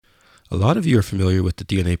A lot of you are familiar with the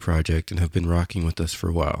DNA Project and have been rocking with us for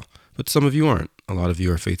a while, but some of you aren't. A lot of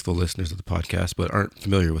you are faithful listeners of the podcast, but aren't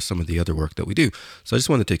familiar with some of the other work that we do. So I just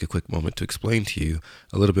want to take a quick moment to explain to you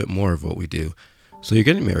a little bit more of what we do. So you're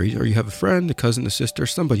getting married, or you have a friend, a cousin, a sister,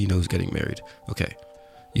 somebody you know is getting married. Okay.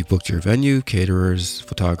 You've booked your venue, caterers,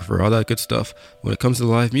 photographer, all that good stuff. When it comes to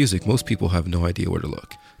live music, most people have no idea where to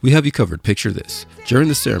look. We have you covered. Picture this. During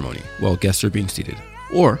the ceremony, while guests are being seated,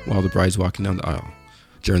 or while the bride's walking down the aisle.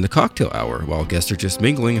 During the cocktail hour, while guests are just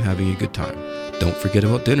mingling and having a good time. Don't forget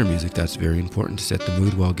about dinner music. That's very important to set the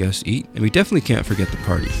mood while guests eat. And we definitely can't forget the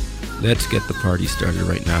party. Let's get the party started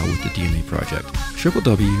right now with the DNA Project.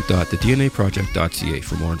 www.thednaproject.ca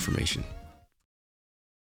for more information.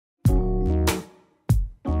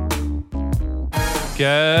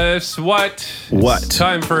 Guess what? What? It's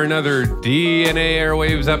time for another DNA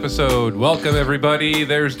Airwaves episode. Welcome, everybody.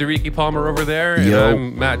 There's Miriki Palmer over there, and Yo.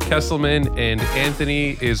 I'm Matt Kesselman, and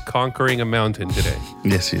Anthony is conquering a mountain today.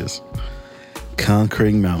 Yes, he is.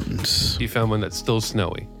 Conquering mountains. He found one that's still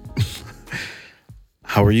snowy.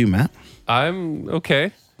 How are you, Matt? I'm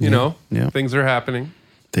okay. You know, things are happening.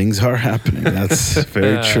 Things are happening. That's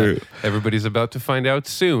very true. Everybody's about to find out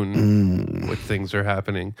soon what things are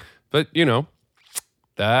happening. But, you know,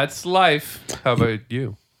 that's life. How about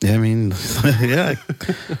you? Yeah, I mean, yeah,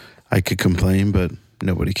 I could complain, but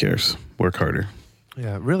nobody cares. Work harder.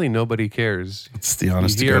 Yeah, really nobody cares. It's the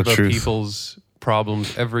honest to You hear God about truth. people's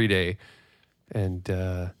problems every day. And,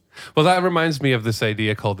 well, that reminds me of this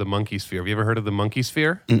idea called the monkey sphere. Have you ever heard of the monkey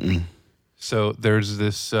sphere? Mm-mm. So there's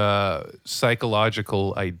this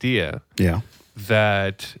psychological idea Yeah.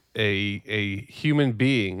 that a human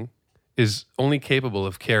being is only capable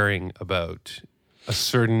of caring about a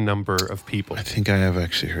certain number of people. I think I have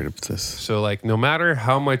actually heard of this. So, like, no matter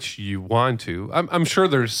how much you want to, I'm sure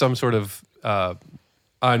there's some sort of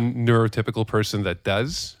neurotypical person that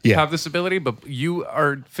does have this ability, but you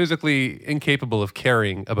are physically incapable of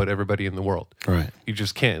caring about everybody in the world. Right. You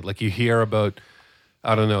just can't. Like, you hear about,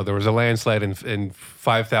 I don't know, there was a landslide and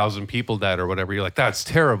 5,000 people died or whatever. You're like, that's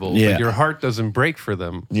terrible. Yeah. But your heart doesn't break for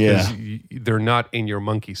them because they're not in your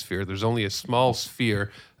monkey sphere. There's only a small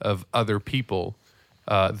sphere of other people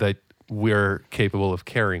that we're capable of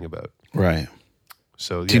caring about. Right.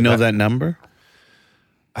 So, Do you know that number?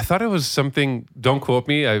 I thought it was something, don't quote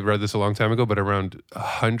me, I read this a long time ago, but around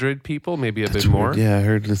 100 people, maybe a bit more. Yeah, I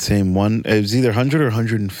heard the same one. It was either 100 or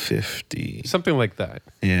 150. Something like that.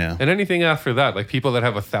 Yeah. And anything after that, like people that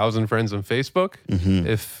have 1,000 friends on Facebook,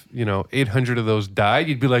 if, 800 of those died,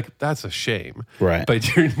 you'd be like, that's a shame. Right.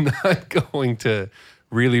 But you're not going to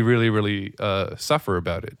really, really, really suffer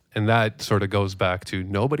about it. And that sort of goes back to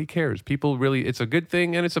nobody cares. People really, it's a good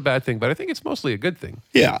thing and it's a bad thing, but I think it's mostly a good thing.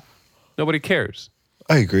 Yeah. Nobody cares.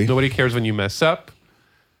 I agree. Nobody cares when you mess up,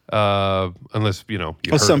 unless, you Well,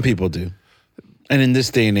 hurt. some people do. And in this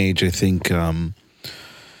day and age, I think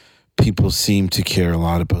people seem to care a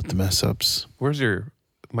lot about the mess ups. Where's your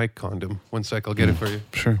mic condom? One sec, I'll get it for you.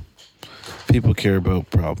 Sure. People care about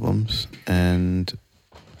problems, and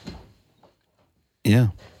yeah,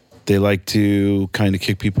 they like to kind of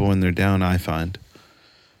kick people when they're down, I find.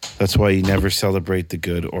 That's why you never celebrate the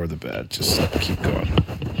good or the bad. Just keep going.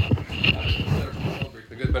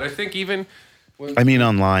 But I think even I mean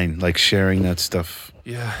online, like sharing that stuff.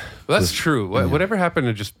 yeah, well, that's true. Whatever happened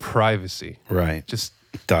to just privacy? Right. Just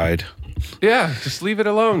Died. just leave it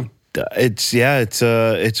alone. It's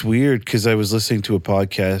weird because I was listening to a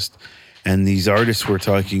podcast and these artists were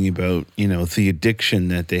talking about, the addiction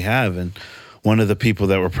that they have. And one of the people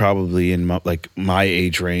that were probably in my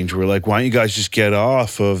age range were like, why don't you guys just get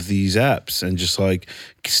off of these apps and just like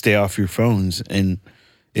stay off your phones? And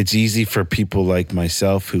it's easy for people like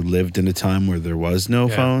myself who lived in a time where there was no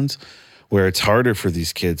phones, where it's harder for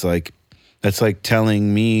these kids. Like, that's like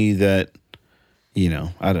telling me that,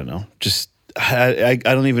 I don't know, just I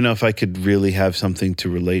don't even know if I could really have something to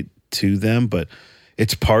relate to them, but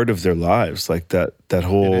it's part of their lives. Like that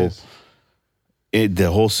whole,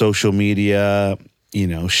 the whole social media,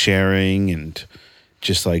 sharing and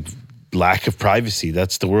just like lack of privacy.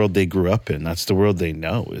 That's the world they grew up in. That's the world they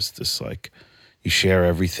know, is this like, you share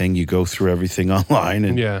everything, you go through everything online,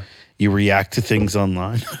 and you react to things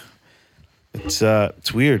online.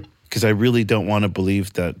 It's weird because I really don't want to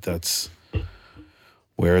believe that that's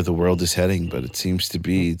where the world is heading, but it seems to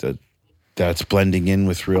be that's blending in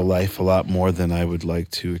with real life a lot more than I would like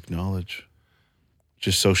to acknowledge.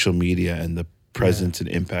 Just social media and the presence and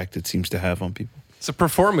impact it seems to have on people. It's a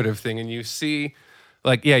performative thing, and you see,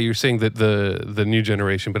 like, you're saying that the new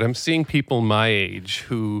generation, but I'm seeing people my age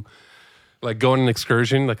who, like, go on an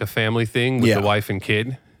excursion, like a family thing with the wife and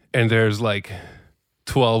kid, and there's like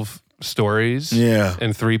 12 stories Yeah.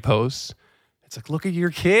 and 3 posts. It's like, look at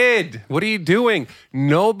your kid. What are you doing?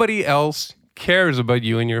 Nobody else cares about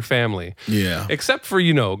you and your family. Yeah. Except for,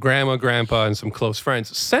 grandma, grandpa, and some close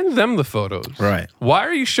friends. Send them the photos. Right. Why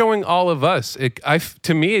are you showing all of us?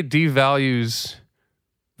 To me, it devalues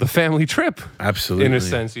the family trip. Absolutely. In a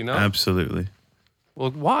sense, Absolutely.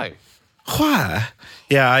 Well, why? Why?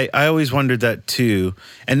 Yeah, I always wondered that too.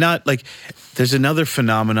 And not like, there's another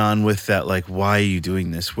phenomenon with that, like, why are you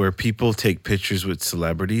doing this? Where people take pictures with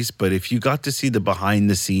celebrities, but if you got to see the behind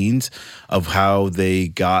the scenes of how they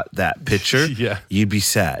got that picture, Yeah. you'd be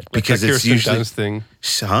sad. Like because that it's Kirsten usually. Dunst thing.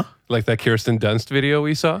 Huh? Like that Kirsten Dunst video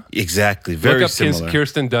we saw. Exactly. Very Look up similar.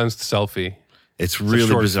 Kirsten Dunst selfie. It's really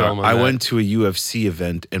short bizarre. film on I that. went to a UFC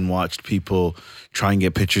event and watched people try and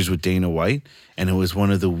get pictures with Dana White, and it was one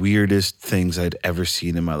of the weirdest things I'd ever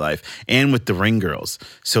seen in my life. And with the ring girls.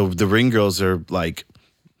 So the ring girls are like,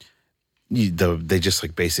 they just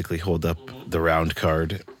like basically hold up the round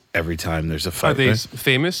card every time there's a fight. Are they there.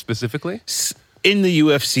 famous specifically? In the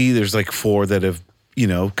UFC, there's like 4 that have,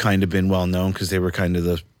 kind of been well known because they were kind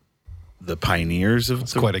of the pioneers of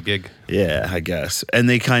It's quite a gig. Yeah, I guess. And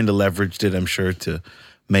they kind of leveraged it, I'm sure, to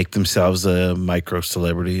make themselves a micro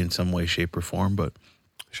celebrity in some way, shape, or form. But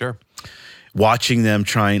Sure. watching them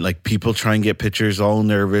people try and get pictures, all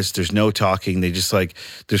nervous. There's no talking. They just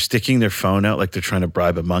they're sticking their phone out like they're trying to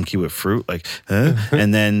bribe a monkey with fruit. Like, huh?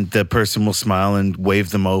 And then the person will smile and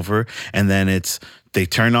wave them over. And then they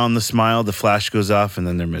turn on the smile, the flash goes off, and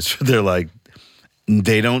then they're miserable. They're like,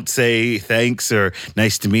 they don't say thanks or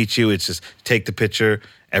nice to meet you. It's just take the picture,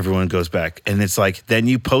 everyone goes back. And it's like, then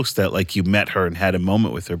you post that like you met her and had a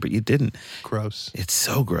moment with her, but you didn't. Gross. It's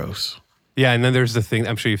so gross. Yeah, and then there's the thing,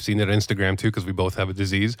 I'm sure you've seen it on Instagram too, because we both have a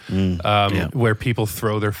disease, where people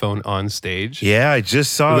throw their phone on stage. Yeah, I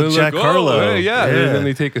just saw And they're Jack like, Harlow. "Oh, yeah. And then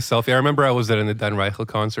they take a selfie. I remember I was at an Idan Reichel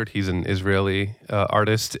concert. He's an Israeli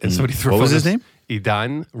artist, and somebody threw. What was his name?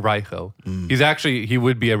 Idan Reichel. He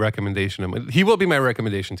would be a recommendation. He will be my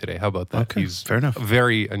recommendation today. How about that? Okay, He's fair enough.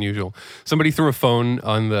 very unusual. Somebody threw a phone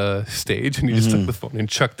on the stage, and he just took the phone and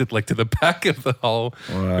chucked it like to the back of the hall.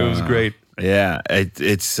 It was great. Yeah,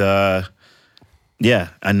 it's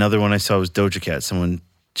another one I saw was Doja Cat.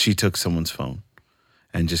 She took someone's phone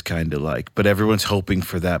and just kind of but everyone's hoping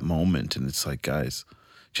for that moment. And it's like, guys,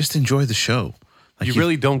 just enjoy the show. Like You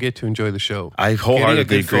really don't get to enjoy the show. I Getting a wholeheartedly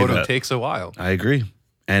good agree with photo that. takes a while. I agree.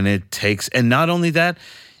 And and not only that,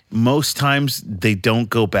 most times they don't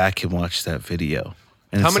go back and watch that video.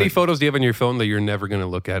 And How it's many like, photos do you have on your phone that you're never going to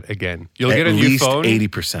look at again? You'll At get a new least phone.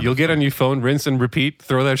 80%. You'll get a new phone, rinse and repeat,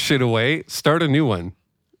 throw that shit away, start a new one.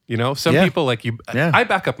 Some Yeah. people Yeah. I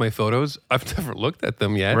back up my photos. I've never looked at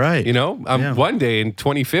them yet. Right. Yeah. One day in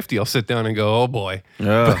 2050, I'll sit down and go, oh boy.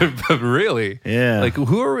 Oh. But really, Yeah. like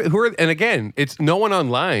who are, and again, it's no one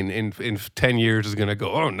online in 10 years is going to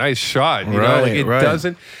go, oh, nice shot. Right, it right.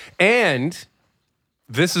 doesn't. And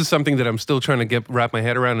this is something that I'm still trying to wrap my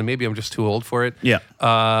head around, and maybe I'm just too old for it. Yeah.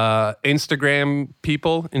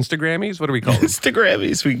 Instagrammies, what do we call them?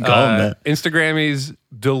 Instagrammies, we can call them that. Instagrammies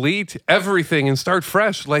delete everything and start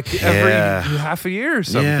fresh, like every half a year or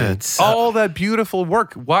something. Yeah, it's, all that beautiful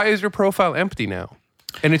work. Why is your profile empty now?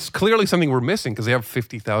 And it's clearly something we're missing because they have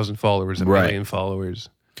 50,000 followers, a Right. million followers.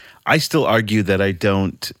 I still argue that I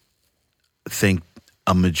don't think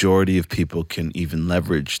a majority of people can even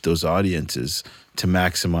leverage those audiences to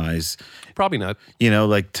maximize, Probably not.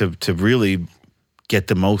 to really get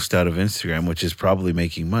the most out of Instagram, which is probably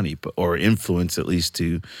making money, or influence at least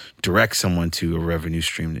to direct someone to a revenue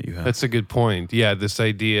stream that you have. That's a good point. Yeah, this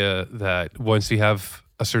idea that once you have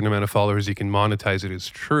a certain amount of followers, you can monetize it is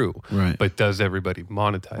true. Right. But does everybody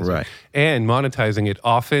monetize Right. it? And monetizing it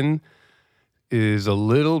often is a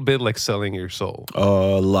little bit like selling your soul. A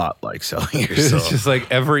lot like selling yourself. It's just like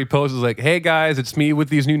every post is like, hey guys, it's me with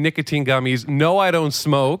these new nicotine gummies. No, I don't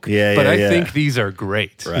smoke, but I think these are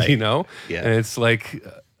great. Right. Yeah. Yeah. And it's like,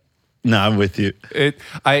 No, I'm with you.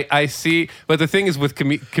 I see, but the thing is with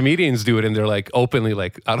comedians do it and they're like openly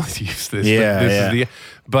like, I don't use this. Yeah,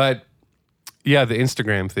 But yeah, the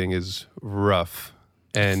Instagram thing is rough.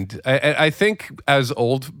 And I think as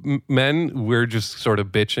old men, we're just sort of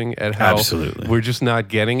bitching at how Absolutely. we're just not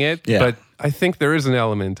getting it. Yeah. But I think there is an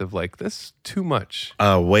element of like, this is too much.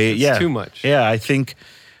 It's too much. Yeah, I think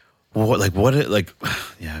I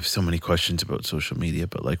have so many questions about social media,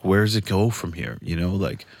 but like, where does it go from here?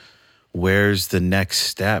 Where's the next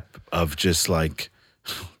step of just like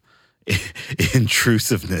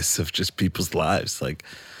intrusiveness of just people's lives? Like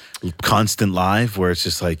constant live where it's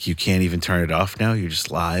just like, you can't even turn it off now. You're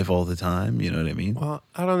just live all the time. You know what I mean? Well,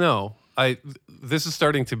 I don't know. This is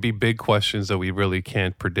starting to be big questions that we really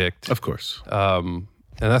can't predict. Of course.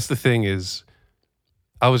 And that's the thing is,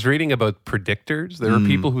 I was reading about predictors. There are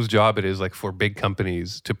people whose job it is like for big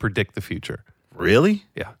companies to predict the future. Really?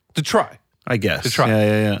 Yeah. To try. I guess. To try.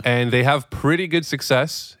 Yeah. And they have pretty good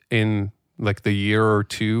success in like the year or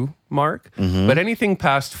two mark. But anything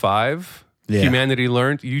past 5, humanity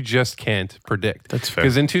learned, you just can't predict. That's fair.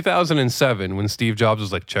 Because in 2007, when Steve Jobs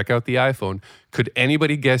was like, check out the iPhone, could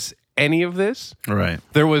anybody guess any of this? Right.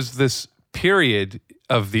 There was this period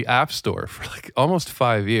of the App Store for like almost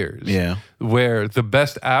 5 years. Yeah. Where the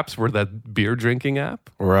best apps were that beer drinking app.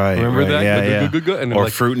 Right. Remember that? Yeah. And or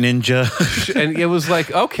like, Fruit Ninja. and it was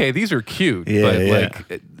like, okay, these are cute.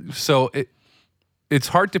 It's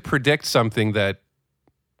hard to predict something that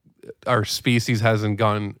our species hasn't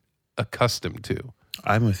gone accustomed to.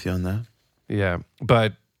 I'm with you on that. Yeah.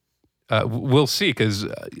 But we'll see, because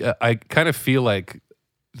I kind of feel like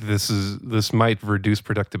this might reduce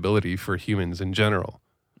predictability for humans in general.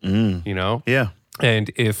 You know? Yeah. And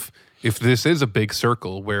if this is a big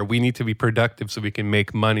circle where we need to be productive so we can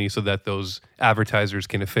make money so that those advertisers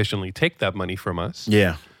can efficiently take that money from us.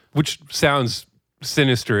 Yeah. Which sounds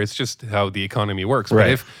sinister. It's just how the economy works. Right. But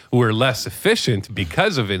if we're less efficient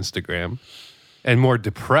because of Instagram and more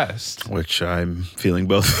depressed, Which I'm feeling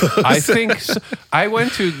both of those. I think I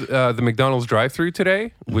went to the McDonald's drive-thru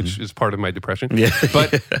today, which is part of my depression. Yeah.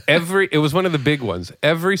 But it was one of the big ones.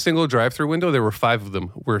 Every single drive-thru window, there were 5 of them,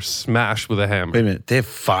 were smashed with a hammer. Wait a minute. They have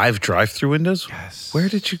 5 drive-through windows? Yes. Where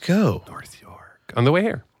did you go? North York. On the way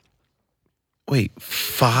here. Wait,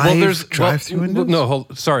 5 drive-through windows? No,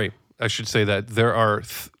 sorry. I should say that there are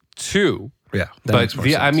 2. Yeah. that But makes more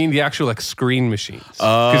sense. the actual like screen machines.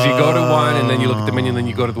 Because you go to one and then you look at the menu and then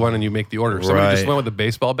you go to the one and you make the order. Somebody just Right. went with a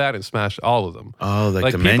baseball bat and smashed all of them. Oh,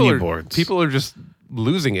 like the people menu are- boards. People are just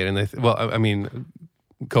losing it. And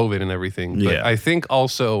COVID and everything. But Yeah. I think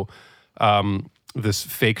also this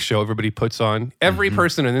fake show everybody puts on. Every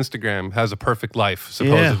person on Instagram has a perfect life,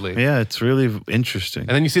 supposedly. Yeah, it's really interesting. And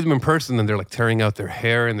then you see them in person and they're like tearing out their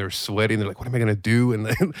hair and they're sweating. They're like, what am I going to do? And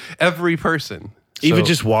then every person. Even So-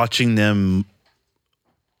 just watching them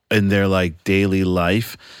in their like daily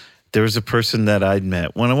life, there was a person that I'd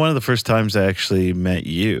met. One of the first times I actually met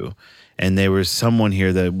you, and there was someone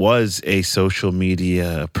here that was a social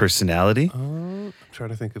media personality. I'm trying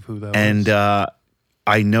to think of who that And was.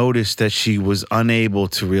 I noticed that she was unable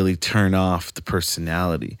to really turn off the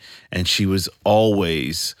personality, and she was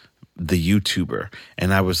always the YouTuber.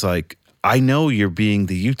 And I was like, I know you're being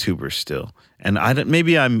the YouTuber still, and I don't.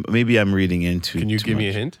 Maybe I'm reading into. Can you too give me a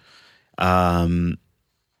much. hint?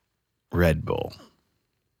 Red Bull.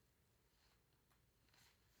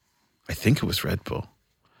 I think it was Red Bull.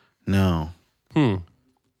 No.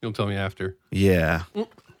 You'll tell me after. Yeah.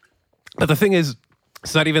 But the thing is,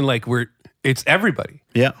 it's not even like it's everybody.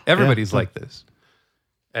 Yeah. Everybody's like this.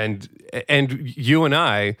 And you and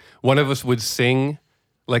I, one of us would sing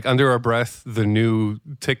like under our breath the new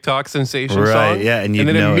TikTok sensation Right, song. yeah, and you'd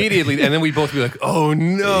then know it. immediately, and then we'd both be like, "Oh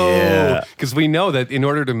no!" Yeah. Because we know that in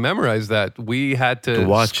order to memorize that, we had to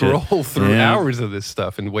watch it. scroll through Yeah. hours of this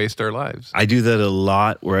stuff and waste our lives. I do that a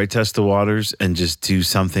lot where I test the waters and just do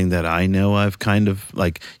something that I know I've kind of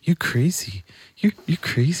like, you crazy. You're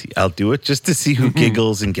crazy. I'll do it just to see who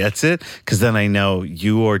giggles and gets it, because then I know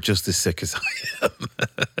you are just as sick as I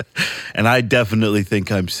am. And I definitely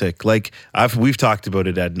think I'm sick. Like we've talked about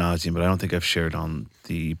it ad nauseum, but I don't think I've shared on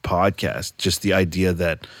the podcast. Just the idea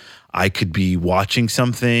that I could be watching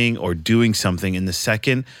something or doing something, and the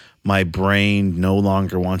second my brain no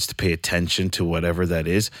longer wants to pay attention to whatever that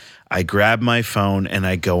is, I grab my phone and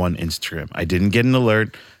I go on Instagram. I didn't get an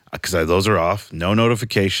alert because those are off. No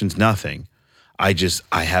notifications, nothing.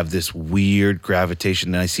 I have this weird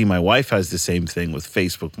gravitation. And I see my wife has the same thing with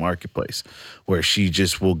Facebook Marketplace, where she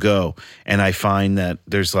just will go. And I find that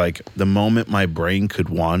there's like the moment my brain could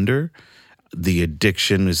wander, the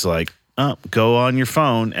addiction is like, oh, go on your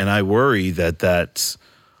phone. And I worry that that's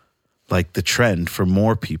like the trend for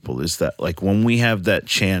more people, is that like when we have that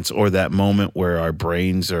chance or that moment where our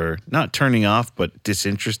brains are not turning off, but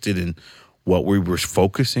disinterested in what we were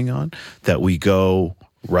focusing on, that we go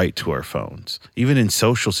right to our phones. Even in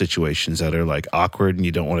social situations that are like awkward and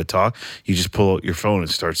you don't want to talk, you just pull out your phone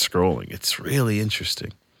and start scrolling. It's really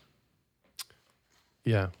interesting.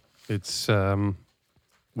 Yeah, it's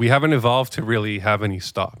we haven't evolved to really have any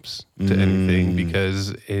stops to anything,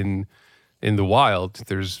 because in the wild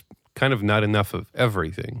there's kind of not enough of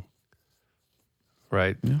everything,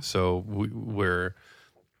 right? Yeah. So we're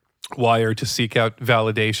wired to seek out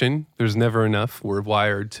validation. There's never enough. We're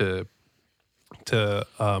wired to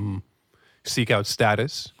seek out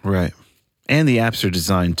status. Right. And the apps are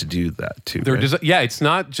designed to do that too. They're right? yeah, it's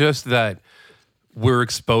not just that we're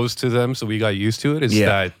exposed to them, so we got used to it, is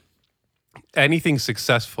that anything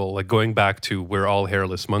successful, like going back to we're all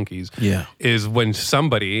hairless monkeys, is when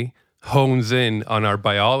somebody hones in on our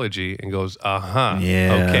biology and goes,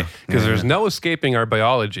 okay, because there's no escaping our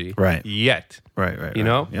biology yet. Right. You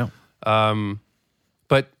know? Yeah.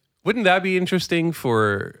 But wouldn't that be interesting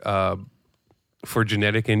for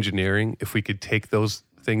genetic engineering if we could take those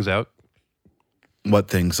things out? What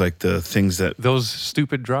things? Like the things that those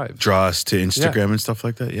stupid drives draw us to Instagram and stuff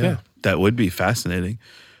like that? Yeah. That would be fascinating.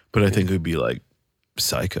 But I think it would be like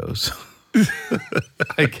psychos.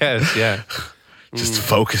 I guess, yeah. Just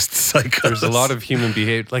focused psychos. There's a lot of human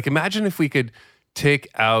behavior. Like, imagine if we could take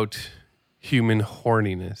out human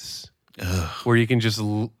horniness, where you can just.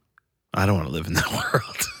 I don't want to live in that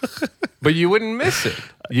world. But you wouldn't miss it.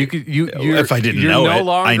 You could. If I didn't know it,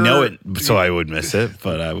 I know it, so I would miss it.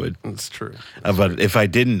 But I would. That's true. But if I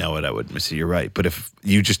didn't know it, I would miss it. You're right. But if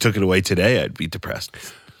you just took it away today, I'd be depressed.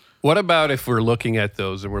 What about if we're looking at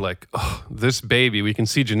those and we're like, oh, this baby, we can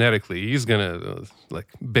see genetically, he's gonna like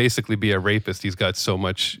basically be a rapist. He's got so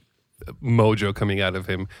much mojo coming out of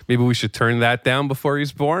him. Maybe we should turn that down before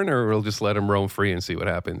he's born, or we'll just let him roam free and see what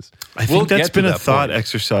happens. I think that's been a thought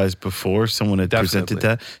exercise before. Someone had presented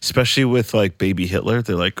that, especially with like baby Hitler.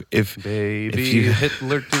 They're like, baby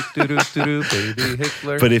Hitler, baby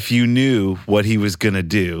Hitler. But if you knew what he was gonna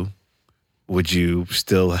do, would you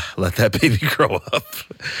still let that baby grow up?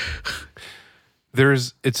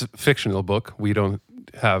 It's a fictional book. We don't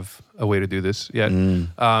have a way to do this yet.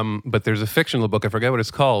 But there's a fictional book, I forget what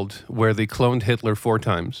it's called, where they cloned Hitler 4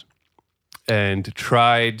 times and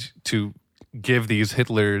tried to give these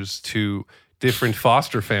Hitlers to different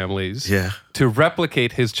foster families to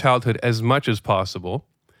replicate his childhood as much as possible.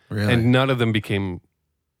 Really? And none of them became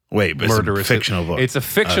but murderous. It's a fictional book. It's a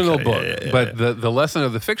fictional book. Yeah. But the lesson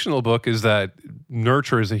of the fictional book is that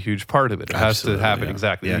nurture is a huge part of it. It has to happen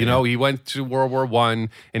exactly. He went to World War I and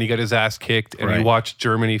he got his ass kicked and he watched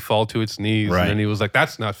Germany fall to its knees. And then he was like,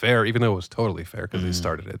 that's not fair, even though it was totally fair because he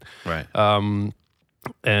started it. Right.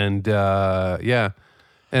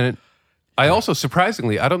 I also,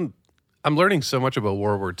 surprisingly, I'm learning so much about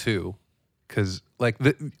World War II because like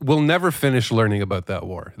we'll never finish learning about that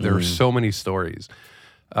war. There are so many stories.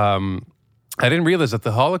 I didn't realize that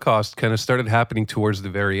the Holocaust kind of started happening towards the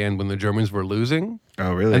very end when the Germans were losing.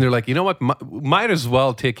 Oh, really? And they're like, you know what? Might as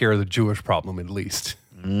well take care of the Jewish problem at least.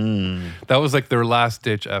 That was like their last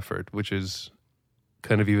ditch effort, which is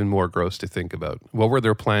kind of even more gross to think about. What were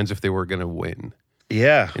their plans if they were going to win?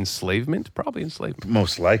 Yeah. Enslavement? Probably enslavement.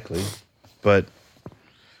 Most likely. But,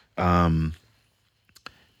 to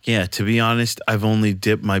be honest, I've only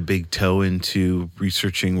dipped my big toe into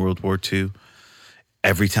researching World War II.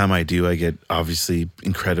 Every time I do, I get obviously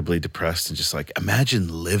incredibly depressed and just like, imagine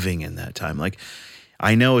living in that time. Like,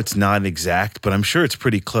 I know it's not exact, but I'm sure it's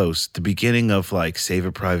pretty close. The beginning of like Save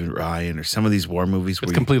a Private Ryan or some of these war movies.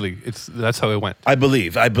 That's how it went. I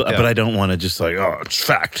believe, but I don't want to just like, it's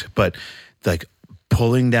fact. But like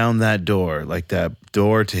pulling down that door, like that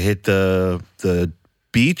door to hit the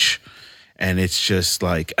beach. And it's just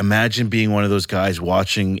like, imagine being one of those guys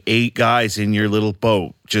watching 8 guys in your little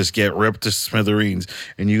boat just get ripped to smithereens,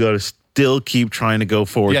 and you got to still keep trying to go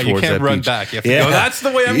forward towards that beach. Yeah, you can't run back. You have to go, that's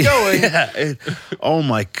the way I'm going. Yeah. Oh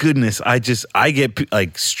my goodness. I get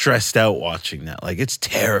like stressed out watching that. Like, it's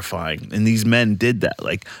terrifying. And these men did that.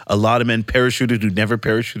 Like, a lot of men parachuted who never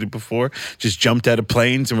parachuted before, just jumped out of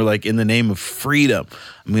planes and were like, in the name of freedom,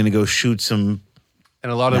 I'm going to go shoot some.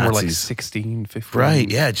 And a lot of them were like Nazis. 16, 15. Right,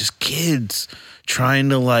 yeah, just kids trying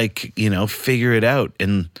to like, figure it out.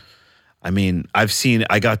 And I mean, I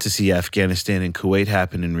got to see Afghanistan and Kuwait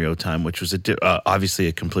happen in real time, which was obviously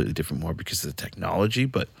a completely different war because of the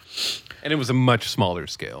technology, and it was a much smaller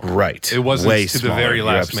scale. Right. It wasn't way to smaller. the very You're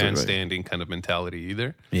last man absolutely right. standing kind of mentality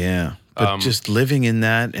either. Yeah. But just living in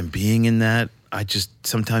that and being in that,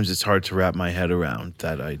 sometimes it's hard to wrap my head around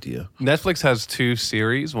that idea. Netflix has 2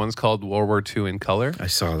 series. One's called World War II in Color. I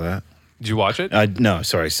saw that. Did you watch it? No,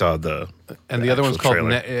 sorry, I saw the And the other one's called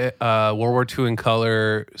trailer. World War II in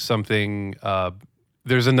Color something.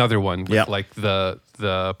 There's another one with like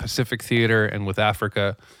the Pacific Theater and with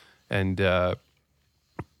Africa. And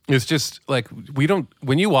it's just like,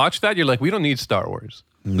 when you watch that, you're like, we don't need Star Wars.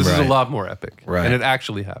 This is a lot more epic. Right. And it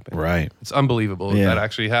actually happened. Right. It's unbelievable that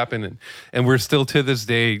actually happened. And we're still to this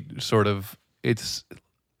day sort of,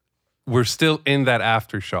 we're still in that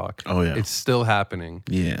aftershock. Oh, yeah. It's still happening.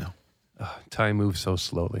 Yeah. Time moves so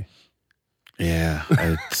slowly. Yeah.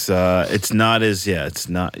 It's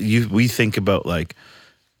not. We think about like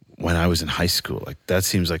when I was in high school. Like that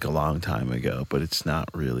seems like a long time ago, but it's not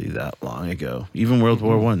really that long ago. Even World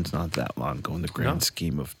War One's not that long ago in the grand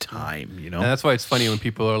scheme of time, you know? And that's why it's funny when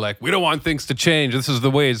people are like, we don't want things to change. This is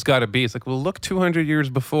the way it's got to be. It's like, well, look 200 years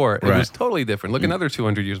before. It was totally different. Look another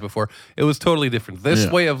 200 years before. It was totally different. This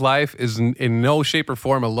way of life is in no shape or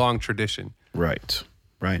form a long tradition. Right.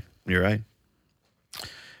 You're right.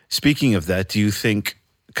 Speaking of that, do you think,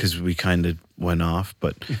 because we kind of went off,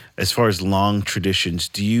 but as far as long traditions,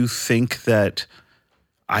 do you think that,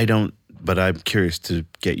 but I'm curious to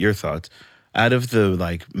get your thoughts, out of the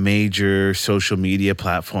like major social media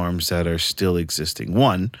platforms that are still existing,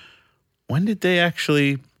 one, when did they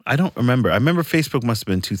actually, I don't remember. I remember Facebook must have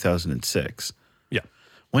been 2006. Yeah.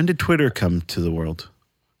 When did Twitter come to the world?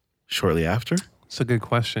 Shortly after? It's a good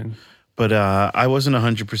question. But I wasn't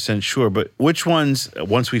 100% sure. But which ones,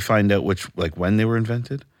 once we find out when they were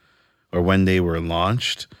invented or when they were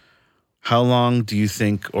launched, how long do you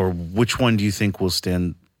think, or which one do you think will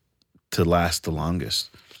stand to last the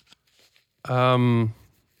longest? Because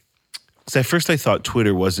at first I thought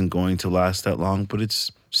Twitter wasn't going to last that long, but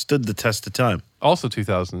it's stood the test of time. Also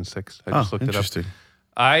 2006. I just looked it up. Interesting.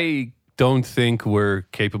 I don't think we're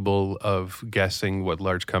capable of guessing what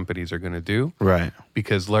large companies are going to do. Right.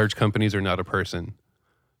 Because large companies are not a person.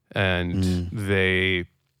 And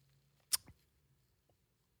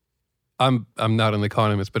I'm not an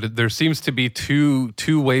economist, but there seems to be two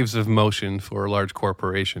waves of motion for a large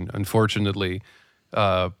corporation. Unfortunately,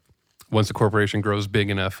 once a corporation grows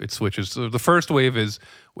big enough, it switches. So the first wave is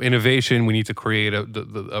innovation. We need to create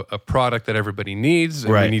a product that everybody needs,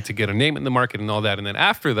 and we need to get a name in the market and all that. And then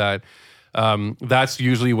after that, that's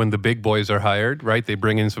usually when the big boys are hired, right? They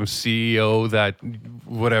bring in some CEO that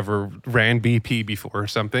ran BP before or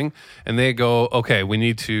something, and they go, okay, we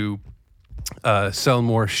need to sell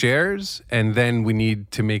more shares, and then we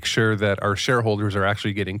need to make sure that our shareholders are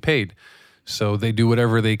actually getting paid. So they do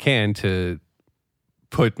whatever they can to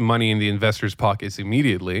put money in the investors' pockets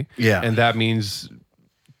immediately. Yeah. And that means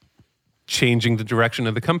changing the direction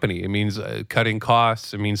of the company. It means cutting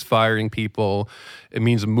costs. It means firing people. It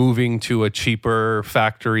means moving to a cheaper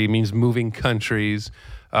factory. It means moving countries.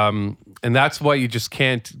 And that's why you just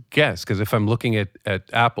can't guess. Because if I'm looking at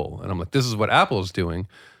Apple and I'm like, this is what Apple's doing,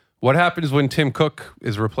 what happens when Tim Cook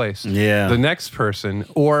is replaced? Yeah. The next person,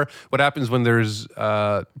 or what happens when there's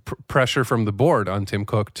pressure from the board on Tim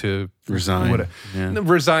Cook to resign,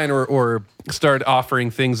 resign or start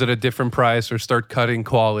offering things at a different price or start cutting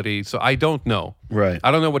quality. So I don't know. Right.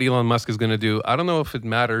 I don't know what Elon Musk is going to do. I don't know if it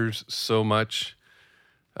matters so much.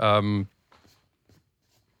 Because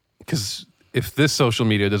if this social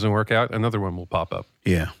media doesn't work out, another one will pop up.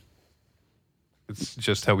 Yeah. It's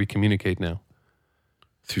just how we communicate now.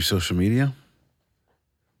 Through social media?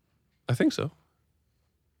 I think so.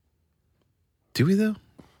 Do we though?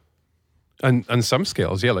 On some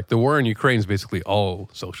scales, yeah. Like the war in Ukraine is basically all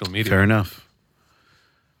social media. Fair enough.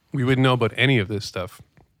 We wouldn't know about any of this stuff.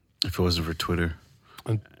 If it wasn't for Twitter.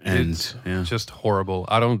 And it's just horrible.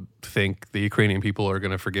 I don't think the Ukrainian people are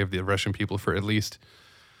going to forgive the Russian people for at least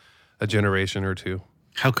a generation or two.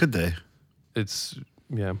 How could they? It's,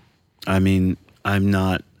 yeah. I mean, I'm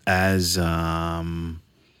not as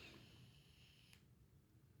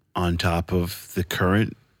on top of the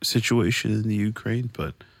current situation in the Ukraine,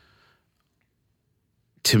 but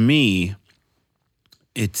to me,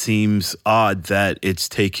 it seems odd that it's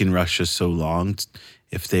taken Russia so long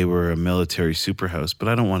if they were a military superhouse, but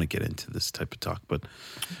I don't want to get into this type of talk, but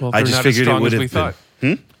I just figured it would have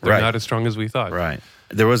been. They're not as strong as we thought. Right.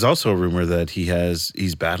 There was also a rumor that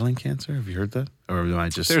he's battling cancer. Have you heard that? Or am I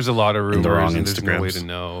just There's a lot of rumors wrong and there's no way to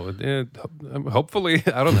know. Hopefully,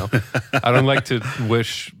 I don't know. I don't like to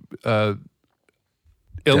wish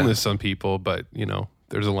illness on people, but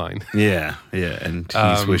there's a line. Yeah, and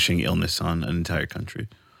he's wishing illness on an entire country.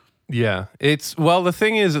 Yeah, the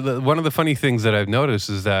thing is, one of the funny things that I've noticed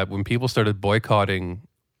is that when people started boycotting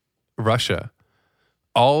Russia,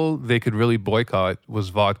 all they could really boycott was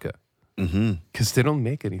vodka. Because they don't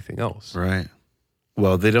make anything else. Right.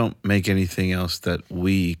 Well, they don't make anything else that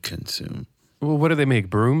we consume. Well, what do they make?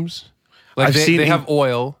 Brooms? Like they have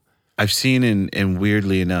oil. I've seen in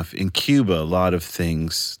weirdly enough, in Cuba, a lot of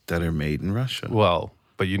things that are made in Russia. Well,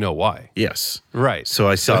 but you know why. Yes. Right. So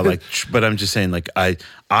I saw but I'm just saying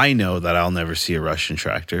I know that I'll never see a Russian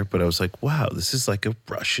tractor, but I was like, wow, this is like a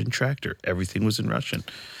Russian tractor. Everything was in Russian.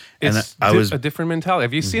 It's a different mentality.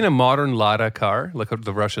 Have you seen a modern Lada car, like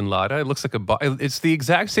the Russian Lada? It looks like it's the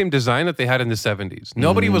exact same design that they had in the 70s.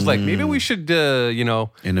 Nobody was like, maybe we should,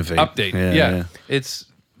 innovate, update. Yeah. It's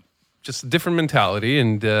just a different mentality,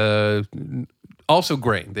 and also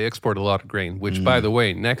grain. They export a lot of grain, which, by the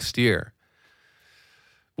way, next year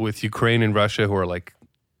with Ukraine and Russia, who are like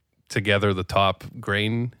together the top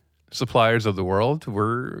grain suppliers of the world,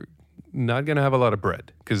 we're not going to have a lot of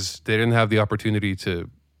bread because they didn't have the opportunity to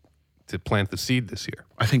plant the seed this year.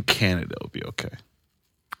 I think Canada will be okay.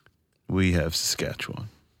 We have Saskatchewan.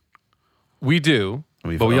 We do.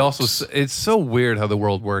 But we oats. also, it's so weird how the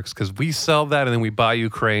world works because we sell that and then we buy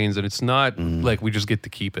Ukraine's and it's not like we just get to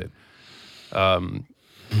keep it.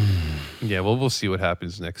 Yeah, well, we'll see what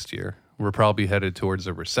happens next year. We're probably headed towards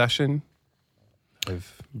a recession.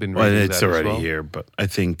 I've been reading that it's as already well. here, but I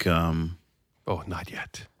think Oh, not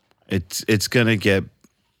yet. it's going to get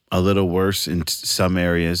a little worse in some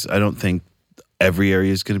areas. I don't think every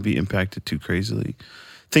area is going to be impacted too crazily.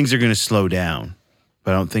 Things are going to slow down,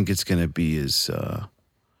 but I don't think it's going to be as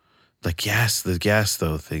the gas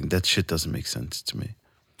though thing. That shit doesn't make sense to me.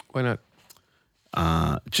 Why not?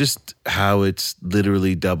 Just how it's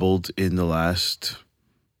literally doubled in the last,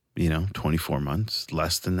 24 months,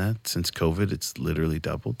 less than that since COVID. It's literally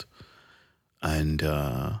doubled, and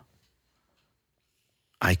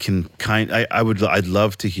I'd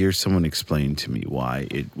love to hear someone explain to me why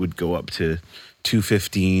it would go up to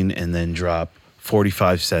 $2.15 and then drop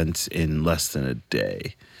 45 cents in less than a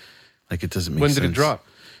day. Like, it doesn't make sense. When did it drop?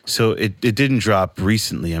 So it didn't drop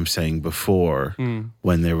recently. I'm saying before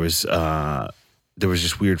when there was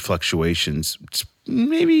just weird fluctuations. It's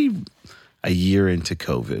maybe a year into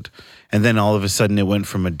COVID, and then all of a sudden it went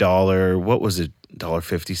from $1. What was it?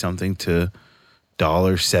 $1.50 something to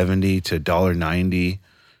 $1.70 to $1.90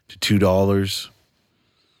 to $2.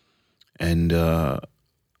 And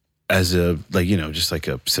as a just like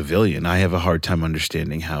a civilian, I have a hard time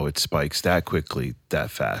understanding how it spikes that quickly, that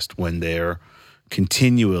fast, when they're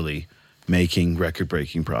continually making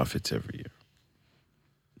record-breaking profits every year.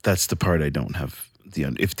 That's the part I don't have.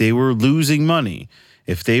 If they were losing money,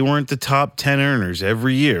 if they weren't the top 10 earners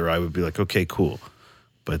every year, I would be like, okay, cool.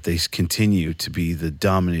 But they continue to be the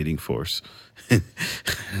dominating force. And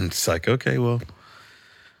it's like, okay, well.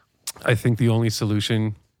 I think the only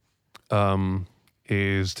solution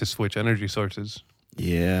is to switch energy sources.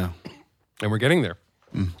 Yeah. And we're getting there.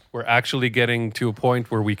 We're actually getting to a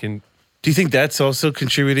point where we can. Do you think that's also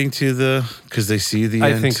contributing to because they see the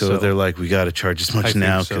end? I think so. They're like, we got to charge as much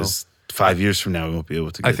now so. because 5 years from now we won't be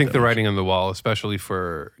able to get I think that the much. writing on the wall, especially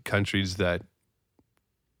for countries that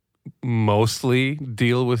mostly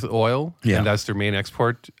deal with oil, and that's their main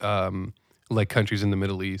export, like countries in the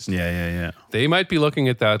Middle East. Yeah. They might be looking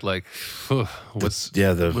at that like, what's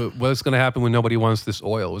going to happen when nobody wants this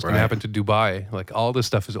oil? What's going to happen to Dubai? Like, all this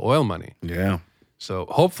stuff is oil money. Yeah. So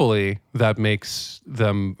hopefully that makes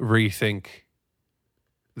them rethink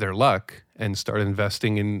their luck and start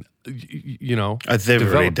investing in, They've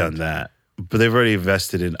already done that, but they've already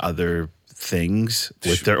invested in other things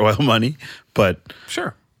with their oil money. But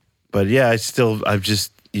sure. But yeah,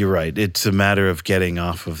 you're right. It's a matter of getting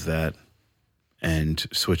off of that and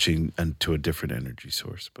switching to a different energy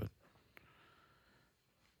source. But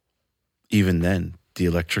even then, the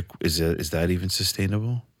electric, is that even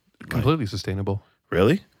sustainable? Completely sustainable.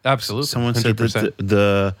 Really? Absolutely. Someone 100%. said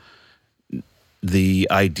that the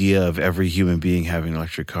idea of every human being having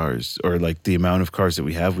electric cars, or like the amount of cars that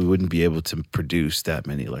we have, we wouldn't be able to produce that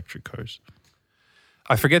many electric cars.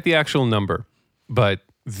 I forget the actual number, but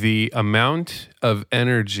the amount of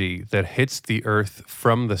energy that hits the earth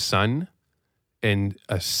from the sun in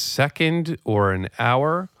a second or an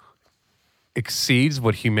hour exceeds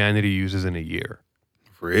what humanity uses in a year.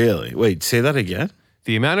 Really? Wait, say that again?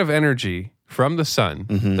 The amount of energy from the sun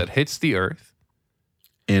that hits the earth.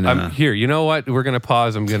 Here, you know what? We're going to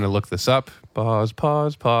pause. I'm going to look this up.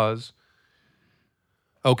 Pause.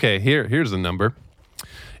 Okay, here's the number.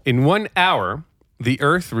 In 1 hour, the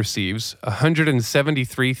earth receives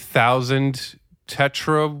 173,000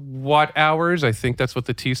 tetrawatt hours. I think that's what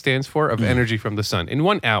the T stands for, of energy from the sun. In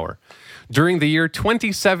 1 hour. During the year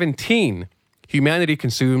 2017, humanity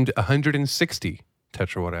consumed 160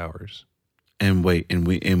 tetrawatt hours. And wait,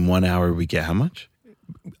 in 1 hour we get how much?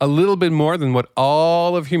 A little bit more than what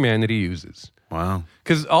all of humanity uses. Wow.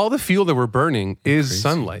 Because all the fuel that we're burning is Crazy.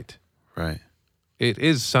 sunlight. Right. It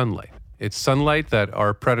is sunlight. It's sunlight that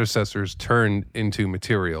our predecessors turned into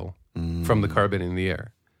material from the carbon in the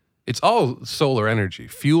air. It's all solar energy.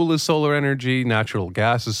 Fuel is solar energy. Natural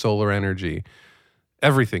gas is solar energy.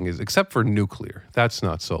 Everything is, except for nuclear. That's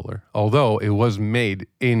not solar. Although it was made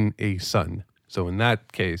in a sun. So in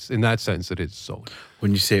that case, in that sense, it is solar.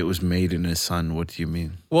 When you say it was made in a sun, what do you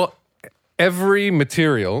mean? Well, every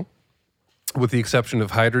material, with the exception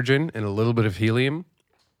of hydrogen and a little bit of helium,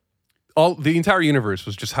 the entire universe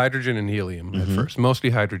was just hydrogen and helium at first,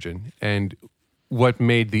 mostly hydrogen. And what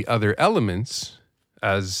made the other elements,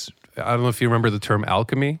 as I don't know if you remember the term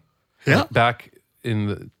alchemy. Yeah. Back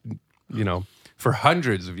in the, for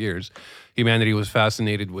hundreds of years, humanity was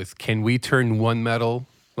fascinated with, can we turn one metal,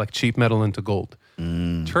 like cheap metal, into gold?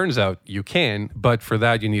 Turns out you can, but for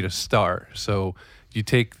that you need a star. So you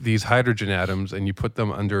take these hydrogen atoms and you put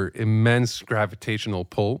them under immense gravitational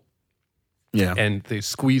pull. Yeah. And they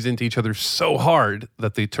squeeze into each other so hard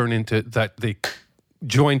that they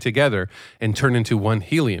join together and turn into one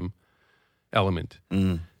helium element.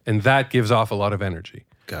 And that gives off a lot of energy.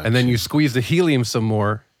 Gotcha. And then you squeeze the helium some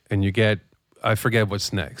more and you get, I forget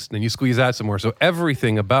what's next. Then you squeeze that some more. So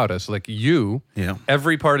everything about us, like you,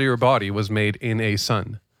 every part of your body was made in a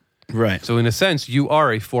sun. Right. So in a sense, you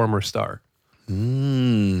are a former star.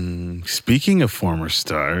 Speaking of former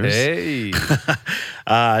stars, Hey.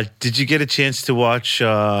 did you get a chance to watch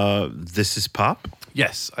This Is Pop?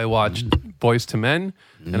 Yes, I watched Boys to Men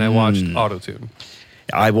and I watched Autotune.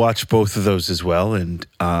 I watched both of those as well. And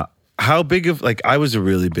how big of, like, I was a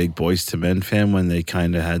really big Boys to Men fan when they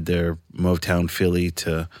kind of had their Motown Philly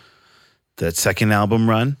to that second album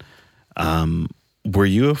run. Were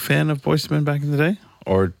you a fan of Boys to Men back in the day?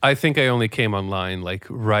 Or I think I only came online like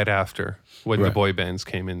right after when the boy bands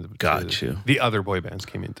came in. The other boy bands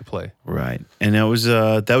came into play. Right. And it was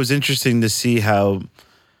that was interesting to see how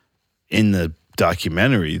in the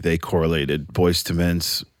documentary they correlated Boys to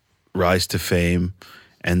Men's rise to fame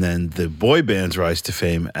and then the boy band's rise to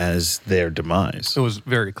fame as their demise. It was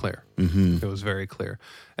very clear. It was very clear.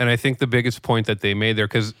 And I think the biggest point that they made there,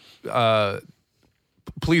 because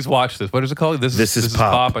please watch this. What is it called? This is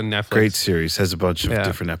Pop on Netflix. Great series. Has a bunch of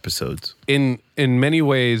different episodes. In many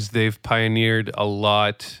ways, they've pioneered a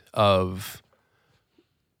lot of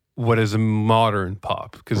what is a modern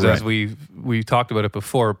pop. Because as we talked about it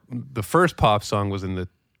before, the first pop song was in the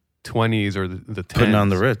 20s or the 10s. Putting on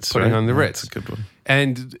the Ritz. Putting on the Ritz. That's a good one.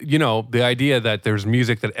 And, the idea that there's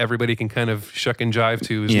music that everybody can kind of shuck and jive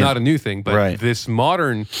to is not a new thing. But this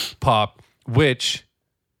modern pop, which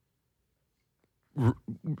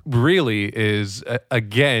really is,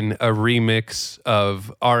 again, a remix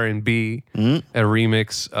of R&B, a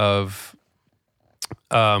remix of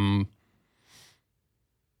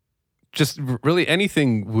just really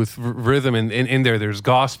anything with rhythm. And in there, there's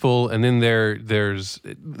gospel, and in there's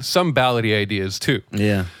some ballady ideas too.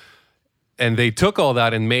 Yeah. And they took all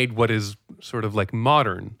that and made what is sort of like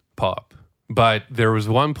modern pop. But there was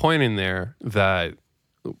one point in there that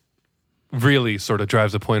really sort of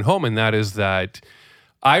drives the point home, and that is that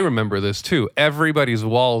I remember this too. Everybody's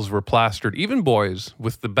walls were plastered, even boys,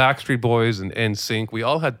 with the Backstreet Boys and NSYNC. We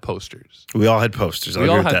all had posters. We all had posters. I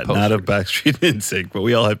agree with that. Not a Backstreet NSYNC, but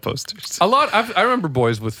we all had posters. A lot. I remember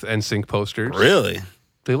boys with NSYNC posters. Really?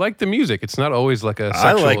 They like the music. It's not always like a sexual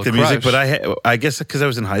I like the crush. music, but I guess because I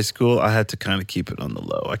was in high school, I had to kind of keep it on the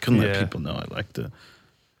low. I couldn't let people know I liked it.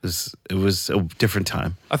 It was a different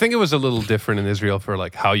time. I think it was a little different in Israel for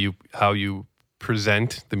like how you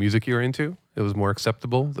present the music you're into. It was more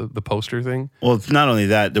acceptable, the poster thing. Well, it's not only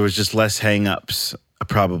that, there was just less hang-ups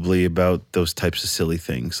probably about those types of silly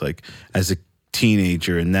things. Like as a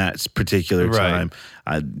teenager in that particular time,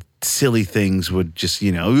 silly things would just,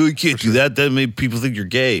 you can't do that. That made people think you're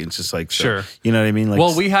gay. It's just like, sure. You know what I mean? Like,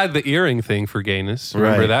 well, we had the earring thing for gayness.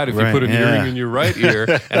 Remember that? If you put an earring in your right ear.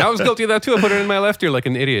 And I was guilty of that too. I put it in my left ear like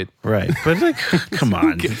an idiot. Right. But like, come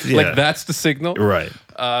on. Like that's the signal. Right.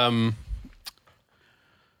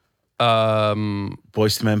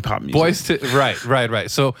 Boys to Men pop music.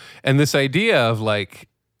 Right. So, and this idea of like,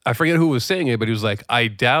 I forget who was saying it, but he was like, I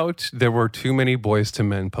doubt there were too many Boys to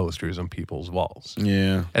Men posters on people's walls.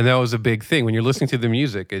 Yeah. And that was a big thing. When you're listening to the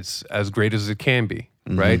music, it's as great as it can be,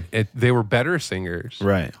 right? They were better singers.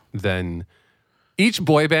 Right. Than each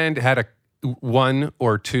boy band had one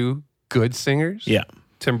or two good singers. Yeah.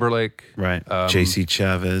 Timberlake. Right. JC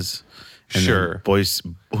Chavez. And sure. Boys,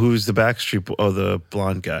 who's the Backstreet, the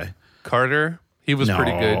blonde guy? Carter. He was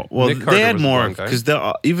pretty good. Well, Nick Carter they had was more because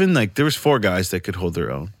even like there was 4 guys that could hold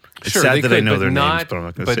their own. It's sad that I know their names, but I'm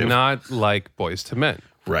not going to say. But not like Boys to Men.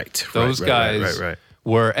 Right. Those guys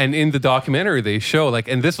were, and in the documentary they show like,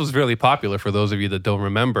 and this was really popular for those of you that don't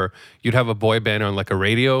remember. You'd have a boy band on like a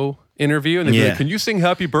radio interview, and they'd be like, "Can you sing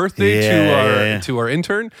Happy Birthday to our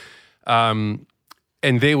intern?" And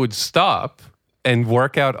they would stop and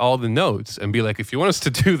work out all the notes and be like, "If you want us to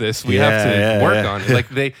do this, we have to work on it." Like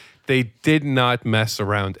they did not mess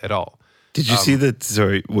around at all. Did you see that?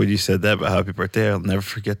 Sorry, when you said that about Happy Birthday, I'll never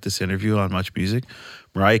forget this interview on Much Music.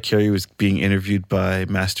 Mariah Carey was being interviewed by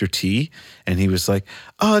Master T, and he was like,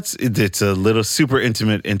 "Oh, it's a little super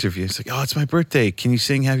intimate interview." It's like, "Oh, it's my birthday. Can you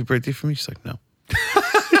sing Happy Birthday for me?" She's like, "No."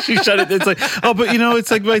 she shut it. It's like, oh, but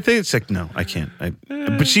it's like my thing. It's like, no, I can't.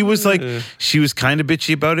 But she was like, she was kind of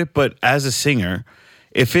bitchy about it. But as a singer,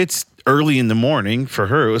 if it's early in the morning for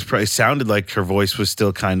her, it was probably sounded like her voice was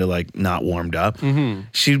still kind of like not warmed up. Mm-hmm.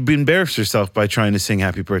 She'd embarrassed herself by trying to sing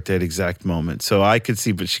Happy Birthday at exact moment. So I could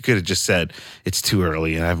see, but she could have just said it's too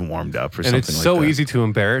early and I haven't warmed up or something like that. And it's so easy to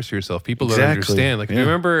embarrass yourself. People don't understand. Like, if you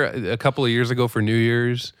remember a couple of years ago for New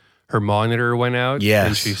Year's, her monitor went out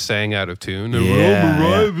and she sang out of tune. You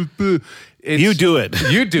do it.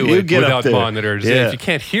 You do it without monitors. Yeah. If you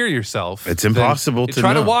can't hear yourself, it's impossible to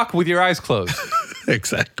try to walk with your eyes closed.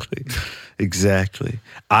 Exactly.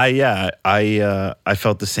 I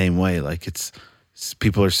felt the same way. Like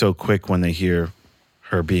people are so quick when they hear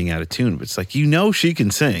her being out of tune, but it's like, she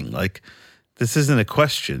can sing. Like, this isn't a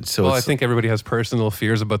question. So I think everybody has personal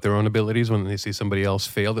fears about their own abilities. When they see somebody else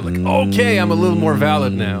fail, they're like, okay, I'm a little more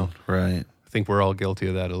valid now. Right. I think we're all guilty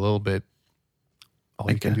of that a little bit.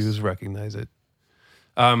 All you can do is recognize it.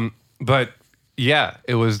 But yeah,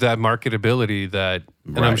 it was that marketability that,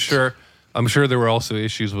 and I'm sure there were also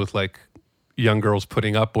issues with like young girls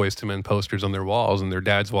putting up Boyz II Men posters on their walls and their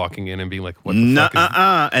dads walking in and being like, what the fuck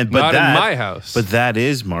is not in my house. But that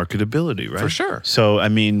is marketability, right? For sure. So, I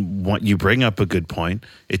mean, you bring up a good point.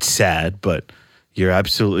 It's sad, but you're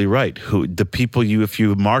absolutely right. If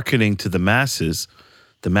you're marketing to the masses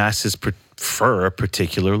prefer a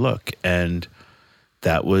particular look. And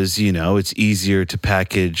that was, it's easier to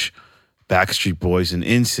package Backstreet Boys and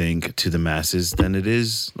NSYNC to the masses than it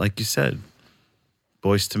is, like you said,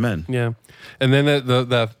 Boyz II Men. Yeah. And then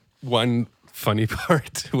the one funny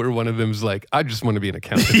part where one of them's like, I just want to be an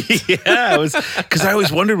accountant. Yeah, it was because I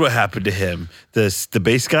always wondered what happened to him, the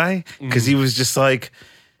bass guy, because he was just like,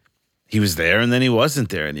 he was there and then he wasn't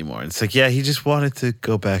there anymore. And it's like, yeah, he just wanted to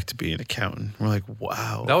go back to being an accountant. We're like,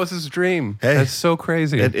 wow. That was his dream. Hey, that's so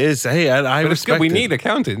crazy. It is. Hey, I but it's good. respect We it. need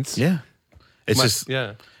accountants. Yeah.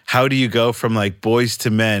 How do you go from like Boyz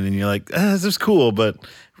II Men and you're like, this is cool, but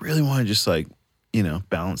really want to just like,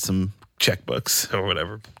 balance some checkbooks or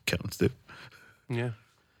whatever accountants do. Yeah.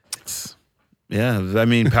 I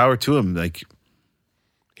mean, power to him. Like,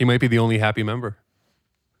 he might be the only happy member.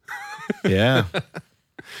 Yeah.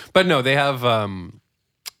 But no, they have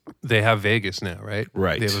Vegas now, right?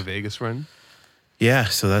 Right. They have a Vegas run. Yeah,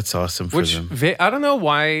 so that's awesome for them. I don't know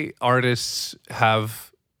why artists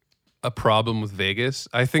have a problem with Vegas.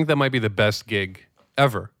 I think that might be the best gig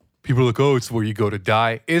ever. People are like, oh, it's where you go to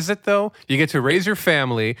die. Is it though? You get to raise your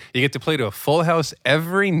family. You get to play to a full house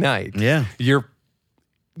every night. Yeah. Your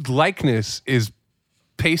likeness is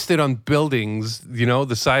pasted on buildings,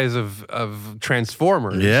 the size of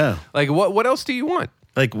Transformers. Yeah. Like, what else do you want?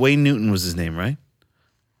 Like Wayne Newton was his name, right?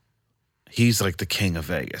 He's like the king of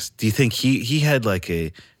Vegas. Do you think he had like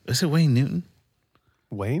was it Wayne Newton?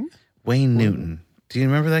 Wayne Newton. Do you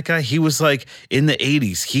remember that guy? He was like in the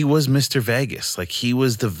 80s. He was Mr. Vegas. Like he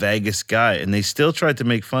was the Vegas guy. And they still tried to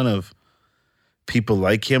make fun of people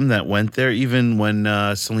like him that went there, even when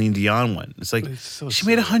Celine Dion went. It's like, she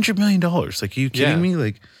made $100 million. Like, are you kidding me?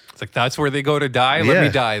 Like, it's like, that's where they go to die? Let me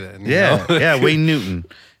die then. Yeah. Wayne Newton.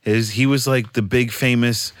 He was like the big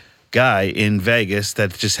famous guy in Vegas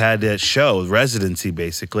that just had that show, residency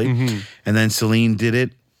basically. Mm-hmm. And then Celine did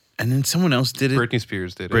it. And then someone else did it. Britney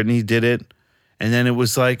Spears did it. Britney did it. And then it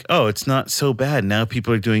was like, oh, it's not so bad. Now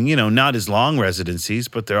people are doing, not as long residencies,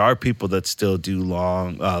 but there are people that still do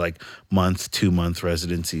long, like month, 2 month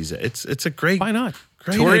residencies. It's a great. Why not?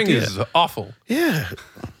 Great Touring idea. is awful. Yeah.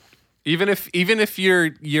 Even if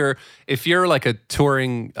you're like a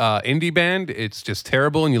touring indie band, it's just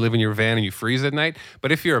terrible, and you live in your van and you freeze at night.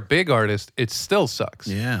 But if you're a big artist, it still sucks.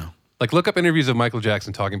 Yeah. Like, look up interviews of Michael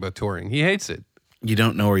Jackson talking about touring. He hates it. You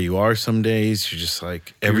don't know where you are some days. You're just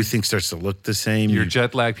like, everything starts to look the same. You're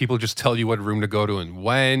jet lagged. People just tell you what room to go to and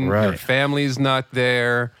when. Right. Your family's not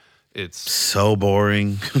there. It's so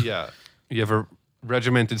boring. Yeah. You have a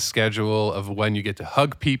regimented schedule of when you get to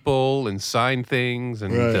hug people and sign things.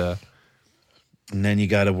 And and then you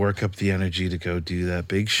got to work up the energy to go do that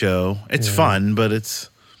big show. It's fun, but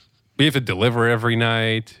we have to deliver every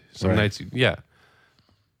night. Some nights, yeah.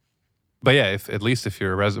 But yeah, at least if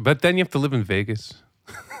you're a resident. But then you have to live in Vegas.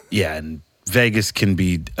 Yeah, and Vegas can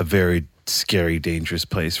be a very scary, dangerous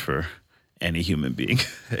place for any human being.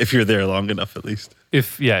 If you're there long enough, at least.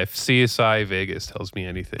 If CSI Vegas tells me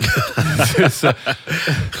anything.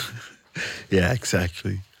 Yeah,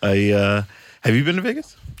 exactly. Have you been to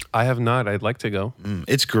Vegas? I have not. I'd like to go.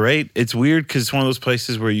 It's great. It's weird because it's one of those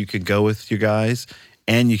places where you could go with your guys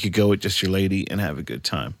and you could go with just your lady and have a good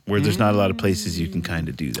time, where there's not a lot of places you can kind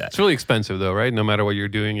of do that. It's really expensive though, right? No matter what you're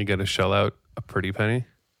doing, you got to shell out a pretty penny.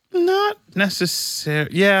 Not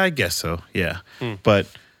necessarily. Yeah, I guess so. Yeah. But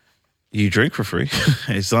You drink for free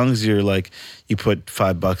as long as you're like you put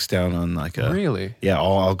 $5 down on like a Really? Yeah,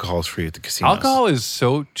 all alcohol is free at the casinos. Alcohol is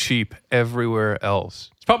so cheap everywhere else.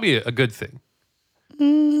 It's probably a good thing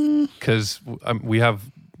because we have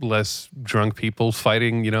less drunk people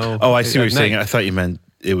fighting. Oh, I see what you're saying. night. I thought you meant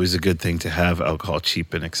it was a good thing to have alcohol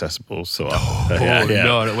cheap and accessible. So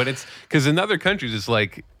No. When it's because in other countries it's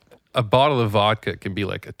like a bottle of vodka can be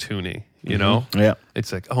like a toonie. Yeah,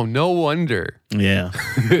 It's like, oh, no wonder yeah,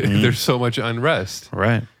 there's so much unrest.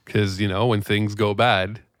 right. Because, when things go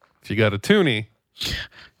bad, if you got a toonie, you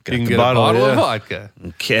can the get bottle, a bottle yeah. of vodka.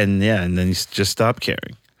 And then you just stop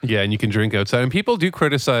caring. Yeah, and you can drink outside. And people do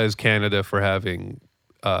criticize Canada for having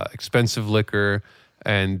expensive liquor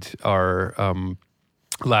and our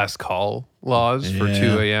last call laws for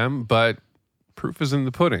 2 a.m., but proof is in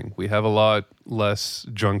the pudding. We have a lot less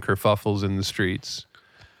drunk kerfuffles in the streets.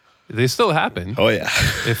 They still happen. Oh yeah.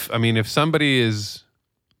 If somebody is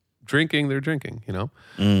drinking, they're drinking,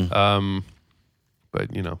 But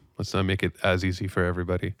let's not make it as easy for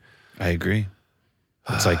everybody. I agree.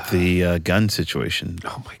 It's like the gun situation.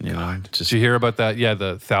 Oh my God. Just Did you hear about that? Yeah,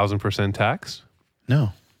 the 1,000% tax.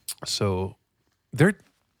 no. So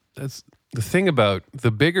that's the thing about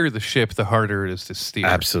the bigger the ship, the harder it is to steer.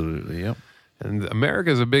 Absolutely. Yep. And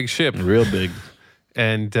America's a big ship. Real big.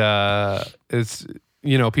 And it's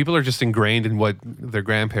people are just ingrained in what their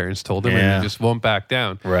grandparents told them, and Yeah. they just won't back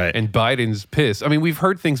down. Right. And Biden's pissed. I mean, we've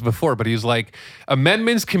heard things before, but he's like,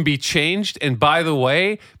 amendments can be changed. And by the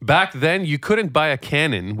way, back then you couldn't buy a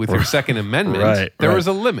cannon with your Second Amendment. Right, There right. was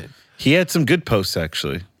a limit. He had some good posts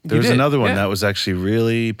actually. There was did, another one yeah. that was actually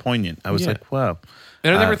really poignant. I was Yeah. like, wow.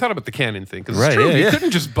 And I never thought about the cannon thing because right, it's true. yeah, you yeah. couldn't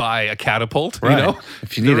just buy a catapult. Right.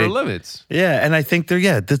 If you there need are it- limits. Yeah, and I think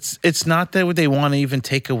it's not that they want to even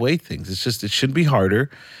take away things. It's just it should be harder,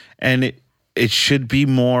 and it should be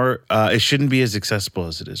more. It shouldn't be as accessible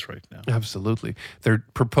as it is right now. Absolutely. They're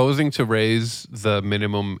proposing to raise the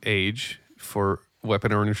minimum age for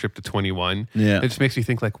weapon ownership to 21. Yeah. It just makes me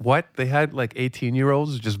think like, what? They had like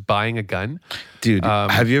 18-year-olds just buying a gun? Dude,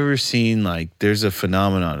 have you ever seen there's a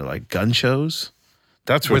phenomenon of like gun shows?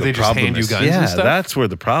 That's where Where the they just problem hand you is. guns yeah, and stuff? that's where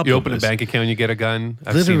the problem You open is. a bank account, you get a gun.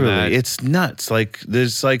 I've seen that. Literally, it's nuts. Like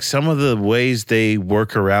there's like some of the ways they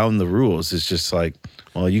work around the rules is just like,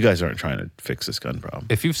 well, you guys aren't trying to fix this gun problem.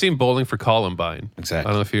 If you've seen Bowling for Columbine, Exactly.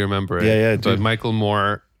 I don't know if you remember it. Yeah, But dude. Michael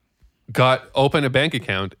Moore opened a bank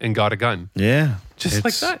account and got a gun. Yeah, Just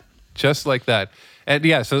like it's- that. Just like that. And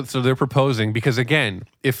yeah, so they're proposing because again,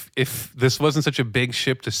 if this wasn't such a big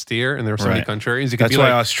ship to steer and there were so many Right. contrarians, you could That's be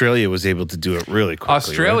why like Australia was able to do it really quickly.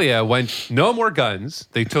 Australia went no more guns.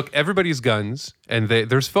 They took everybody's guns and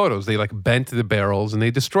there's photos. They like bent the barrels and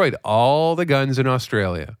they destroyed all the guns in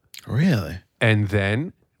Australia. right? Really? And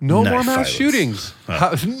then no Knife more mass violence. shootings.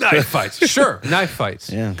 Knife fights. Sure, knife fights.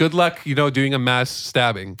 Yeah. Good luck, doing a mass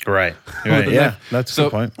stabbing. Right. with Right. a Yeah, knife. that's a so,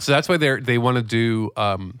 good point. So that's why they want to do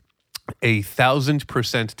a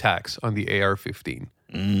 1,000% tax on the AR-15.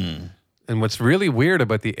 And what's really weird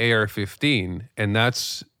about the AR-15, and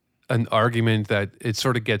that's an argument that it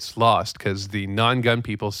sort of gets lost because the non-gun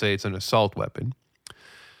people say it's an assault weapon.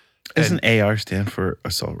 Doesn't AR stand for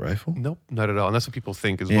assault rifle? Nope, not at all. And that's what people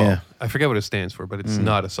think as Yeah. well. I forget what it stands for, but it's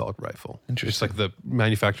not assault rifle. Interesting. It's like the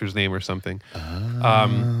manufacturer's name or something.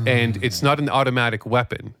 And it's not an automatic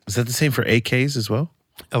weapon. Is that the same for AKs as well?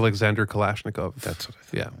 Alexander Kalashnikov. That's what I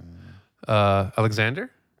thought. Yeah. Alexander?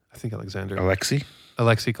 I think Alexander. Alexei?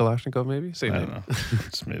 Alexei Kalashnikov, maybe? Same I name. don't know.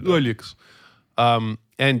 Just made it up. Alex.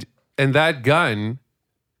 And that gun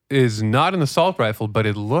is not an assault rifle, but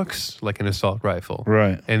it looks like an assault rifle.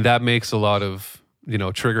 Right. And that makes a lot of,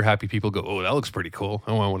 trigger happy people go, oh, that looks pretty cool.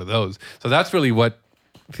 I want one of those. So that's really what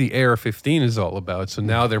the AR-15 is all about. So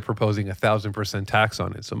now they're proposing 1,000% tax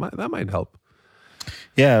on it. So that might help.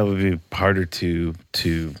 Yeah, it would be harder to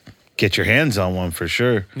get your hands on one for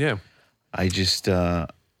sure. Yeah. I just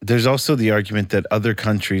there's also the argument that other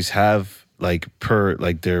countries have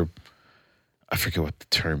their I forget what the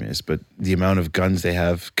term is, but the amount of guns they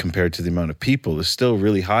have compared to the amount of people is still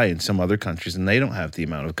really high in some other countries, and they don't have the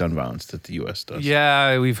amount of gun violence that the U.S. does.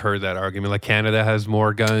 Yeah, we've heard that argument. Like Canada has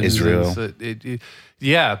more guns. Israel.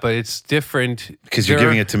 Yeah, but it's different. Because you're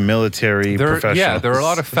giving it to military professionals. Yeah, there are a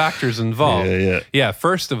lot of factors involved. Yeah. Yeah,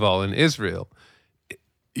 first of all, in Israel,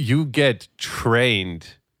 you get trained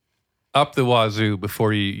up the wazoo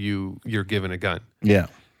before you're given a gun. Yeah.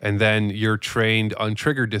 And then you're trained on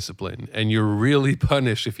trigger discipline, and you're really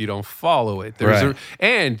punished if you don't follow it. Right.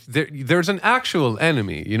 There's an actual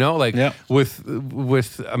enemy, like Yeah.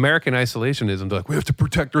 with American isolationism. They're like, we have to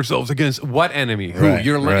protect ourselves against what enemy? Who? Right.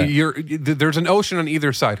 There's an ocean on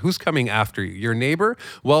either side. Who's coming after you? Your neighbor?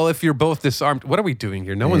 Well, if you're both disarmed, what are we doing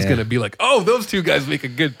here? No one's going to be like, oh, those two guys make a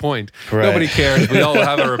good point. Right. Nobody cares. We all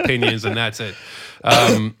have our opinions, and that's it.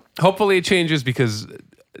 Hopefully it changes, because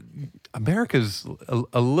America's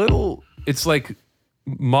a little, it's like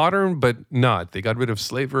modern, but not. They got rid of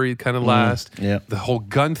slavery kind of last. Yeah. The whole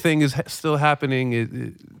gun thing is still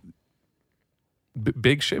happening.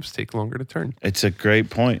 Big ships take longer to turn. It's a great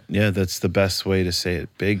point. Yeah, that's the best way to say it.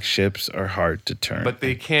 Big ships are hard to turn. But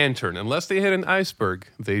they can turn. Unless they hit an iceberg,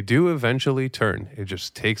 they do eventually turn. It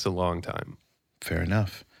just takes a long time. Fair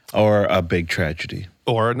enough. Or a big tragedy.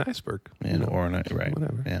 Or an iceberg. Yeah, or an right.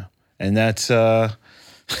 Whatever. Yeah. And that's I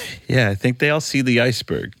think they all see the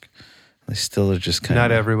iceberg. They still are just kind of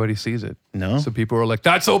Not everybody sees it. No. So people are like,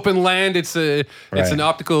 that's open land. It's an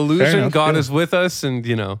optical illusion. enough, God yeah. is with us, and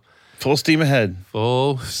full steam ahead.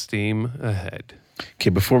 full steam ahead. Okay,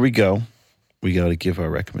 before we go, we got to give our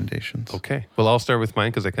recommendations. Okay. Well, I'll start with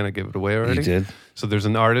mine because I kind of gave it away already. You did. So there's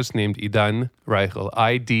an artist named Idan Reichel,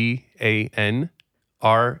 IDAN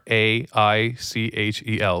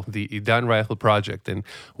RAICHEL, the Idan Reichel Project. And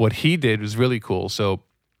what he did was really cool. So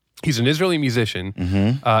he's an Israeli musician,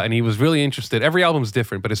 and he was really interested. Every album's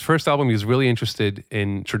different, but his first album, he was really interested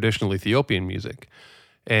in traditional Ethiopian music.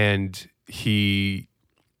 And he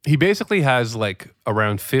basically has like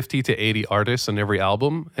around 50 to 80 artists on every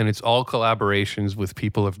album, and it's all collaborations with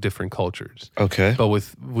people of different cultures. Okay. But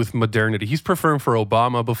with modernity. He's performed for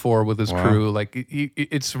Obama before with his crew. Like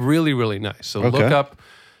it's really, really nice. So Okay. look up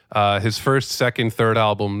his first, second, third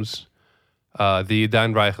albums, the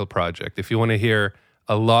Dan Reichel Project. If you want to hear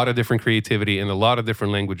a lot of different creativity in a lot of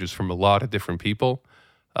different languages from a lot of different people,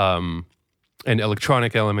 and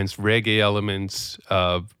electronic elements, reggae elements,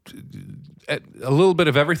 a little bit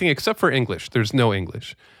of everything except for English. There's no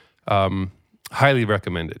English. Highly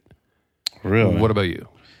recommend it. Really? What about you?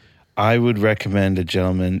 I would recommend a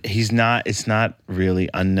gentleman. It's not really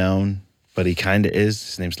unknown, but he kind of is.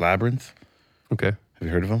 His name's Labyrinth. Okay. Have you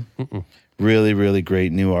heard of him? Really, really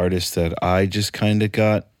great new artist that I just kind of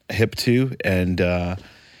got hip to, and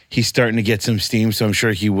he's starting to get some steam, so I'm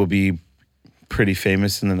sure he will be pretty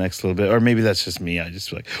famous in the next little bit. Or maybe that's just me. I just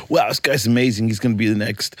feel like, wow, this guy's amazing. He's going to be the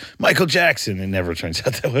next Michael Jackson. It never turns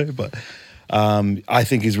out that way, but I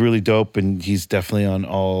think he's really dope, and he's definitely on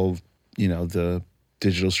all, the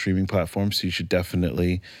digital streaming platforms. So you should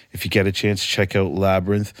definitely, if you get a chance, check out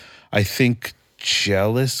Labyrinth. I think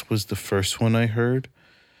Jealous was the first one I heard,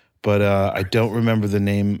 but I don't remember the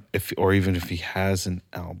name, or even if he has an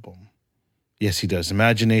album. Yes, he does.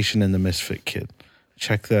 Imagination and the Misfit Kid.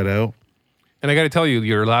 Check that out. And I got to tell you,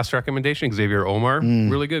 your last recommendation, Xavier Omar,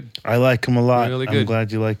 really good. I like him a lot. Really I'm good.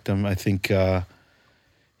 glad you liked him. I think, I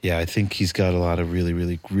think he's got a lot of really,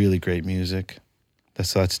 really, really great music.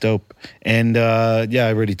 That's dope. And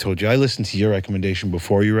I already told you. I listened to your recommendation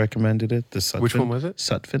before you recommended it. The Sutphin. Which one was it?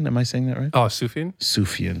 Sutphin. Am I saying that right? Oh, Sufyan?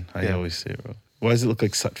 Sufyan. I Yeah. always say it wrong. Why does it look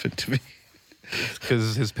like Sutphin to me?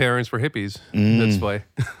 Because his parents were hippies. That's why.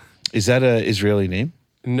 Is that a Israeli name?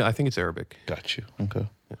 No, I think it's Arabic. Got you. Okay.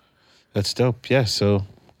 That's dope. Yeah. So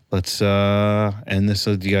let's end this.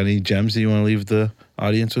 So do you got any gems that you want to leave the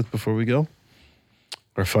audience with before we go?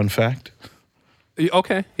 Or a fun fact?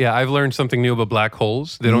 Okay. Yeah, I've learned something new about black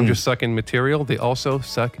holes. They don't just suck in material, they also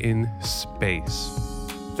suck in space.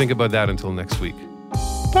 Think about that until next week.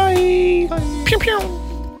 Bye. Pew, pew.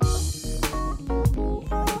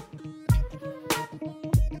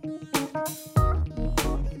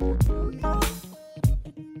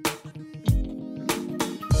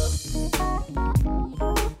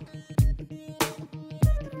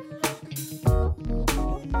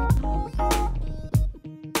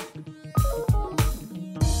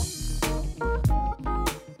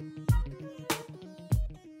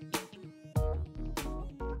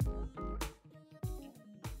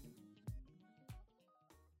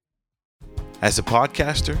 As a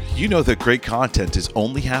podcaster, you know that great content is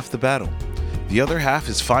only half the battle. The other half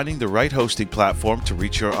is finding the right hosting platform to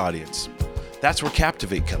reach your audience. That's where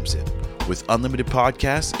Captivate comes in. With unlimited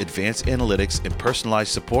podcasts, advanced analytics, and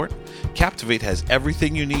personalized support, Captivate has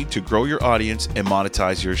everything you need to grow your audience and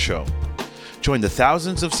monetize your show. Join the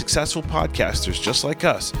thousands of successful podcasters just like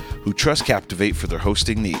us who trust Captivate for their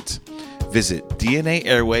hosting needs. Visit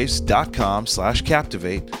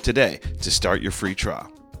dnaairwaves.com/captivate today to start your free trial.